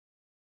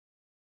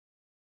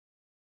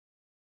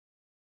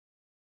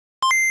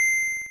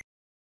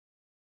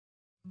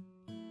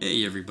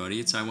Hey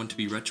everybody, it's I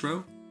Want2Be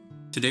Retro.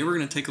 Today we're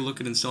going to take a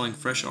look at installing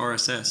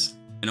FreshRSS,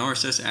 an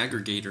RSS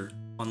aggregator,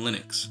 on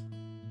Linux.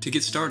 To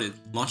get started,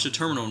 launch the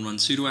terminal and run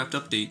sudo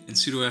apt-update and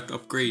sudo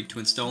apt-upgrade to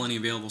install any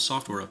available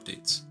software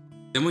updates.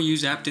 Then we'll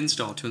use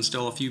apt-install to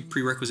install a few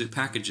prerequisite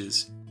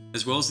packages,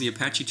 as well as the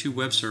Apache 2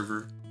 web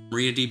server,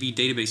 MariaDB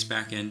database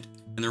backend,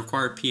 and the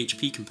required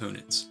PHP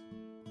components.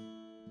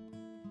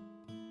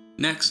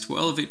 Next, we'll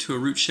elevate to a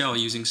root shell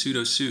using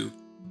sudo su,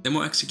 then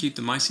we'll execute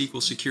the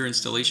MySQL secure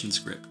installation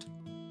script.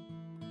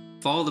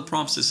 Follow the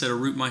prompts to set a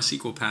root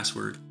MySQL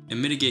password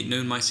and mitigate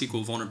known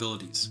MySQL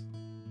vulnerabilities.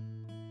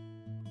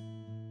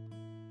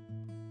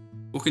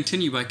 We'll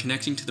continue by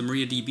connecting to the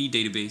MariaDB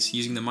database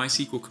using the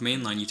MySQL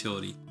command line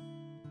utility.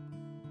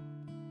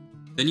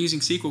 Then using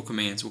SQL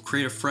commands, we'll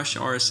create a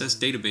FreshRSS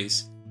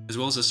database as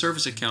well as a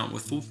service account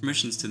with full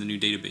permissions to the new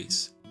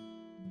database.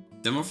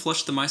 Then we'll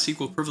flush the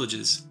MySQL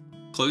privileges,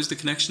 close the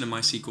connection to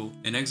MySQL,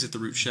 and exit the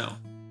root shell.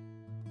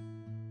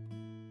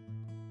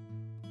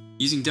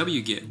 Using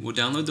wget, we'll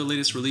download the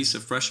latest release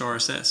of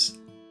FreshRSS,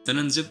 then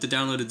unzip the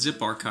downloaded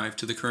zip archive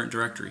to the current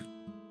directory.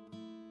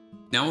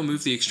 Now we'll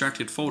move the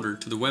extracted folder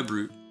to the web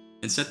root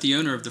and set the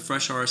owner of the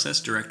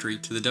FreshRSS directory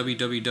to the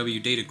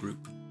www data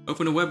group.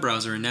 Open a web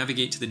browser and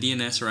navigate to the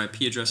DNS or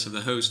IP address of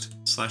the host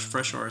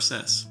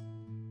 /FreshRSS.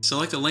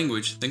 Select a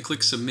language, then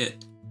click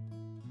Submit.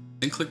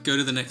 Then click Go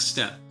to the next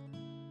step.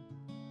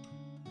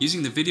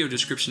 Using the video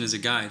description as a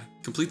guide,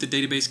 complete the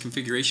database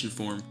configuration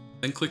form,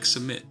 then click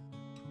Submit.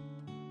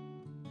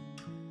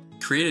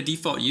 Create a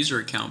default user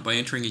account by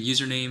entering a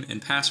username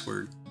and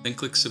password, then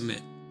click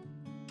Submit.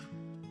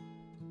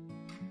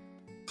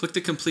 Click the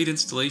Complete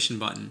Installation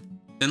button,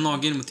 then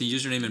log in with the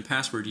username and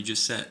password you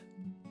just set.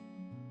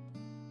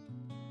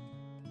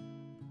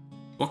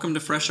 Welcome to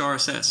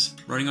FreshRSS,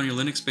 running on your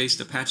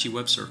Linux-based Apache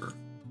web server.